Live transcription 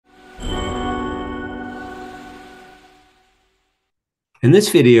In this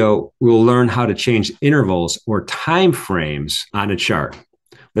video, we'll learn how to change intervals or time frames on a chart.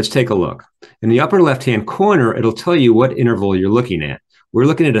 Let's take a look. In the upper left-hand corner, it'll tell you what interval you're looking at. We're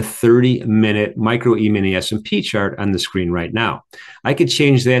looking at a 30-minute micro E-mini S&P chart on the screen right now. I could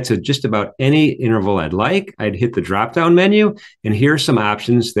change that to just about any interval I'd like. I'd hit the drop-down menu, and here are some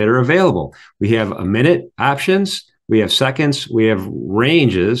options that are available. We have a minute options, we have seconds, we have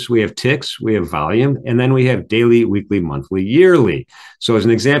ranges, we have ticks, we have volume, and then we have daily, weekly, monthly, yearly. So as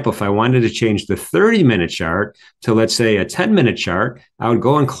an example, if I wanted to change the 30-minute chart to, let's say, a 10-minute chart, I would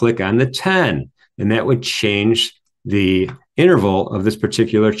go and click on the 10, and that would change the interval of this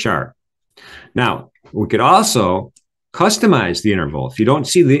particular chart. Now, we could also customize the interval. If you don't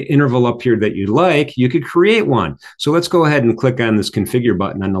see the interval up here that you like, you could create one. So let's go ahead and click on this configure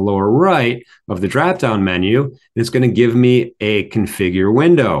button on the lower right of the drop-down menu, and it's going to give me a configure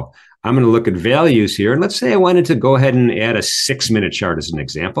window. I'm going to look at values here, and let's say I wanted to go ahead and add a 6-minute chart as an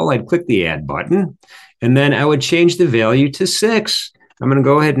example. I'd click the add button, and then I would change the value to 6. I'm going to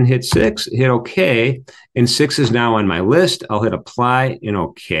go ahead and hit 6, hit OK, and 6 is now on my list. I'll hit apply and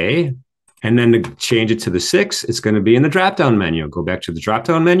OK. And then to change it to the 6, it's going to be in the drop-down menu. Go back to the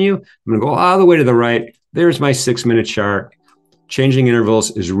drop-down menu. I'm going to go all the way to the right. There's my 6-minute chart. Changing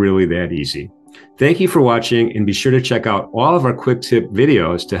intervals is really that easy. Thank you for watching, and be sure to check out all of our quick tip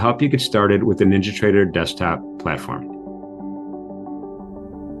videos to help you get started with the NinjaTrader Desktop platform.